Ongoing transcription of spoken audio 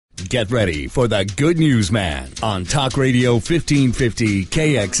Get ready for the Good News Man on Talk Radio 1550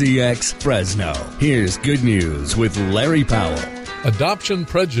 KXEX Fresno. Here's Good News with Larry Powell. Adoption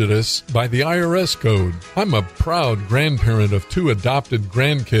Prejudice by the IRS Code. I'm a proud grandparent of 2 adopted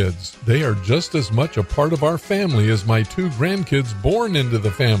grandkids. They are just as much a part of our family as my 2 grandkids born into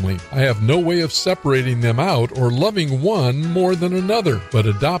the family. I have no way of separating them out or loving one more than another. But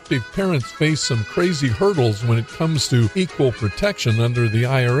adoptive parents face some crazy hurdles when it comes to equal protection under the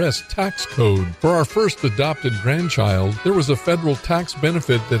IRS tax code. For our first adopted grandchild, there was a federal tax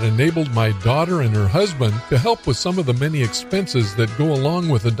benefit that enabled my daughter and her husband to help with some of the many expenses that go along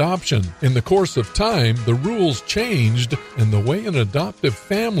with adoption. In the course of time, the rules changed, and the way an adoptive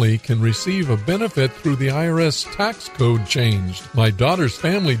family can receive a benefit through the IRS tax code changed. My daughter's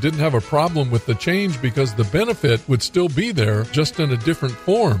family didn't have a problem with the change because the benefit would still be there, just in a different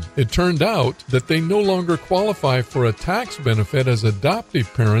form. It turned out that they no longer qualify for a tax benefit as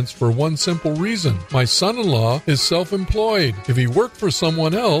adoptive parents for one simple reason. My son-in-law is self-employed. If he worked for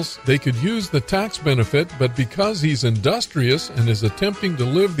someone else, they could use the tax benefit, but because he's industrious and is attempting to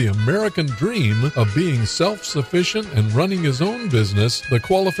live the American dream of being self-sufficient and running his own business, the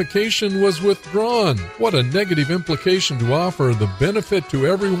qualification was withdrawn. What a negative implication to offer the benefit to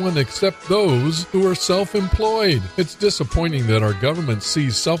everyone except those who are self-employed. It's disappointing that our government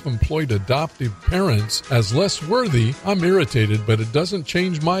sees self-employed adoptive parents as less worthy. I'm irritated, but it doesn't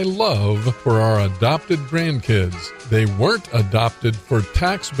change my love for our adopted grandkids. They weren't adopted for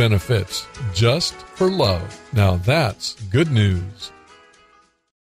tax benefits, just for love. Now that's good news.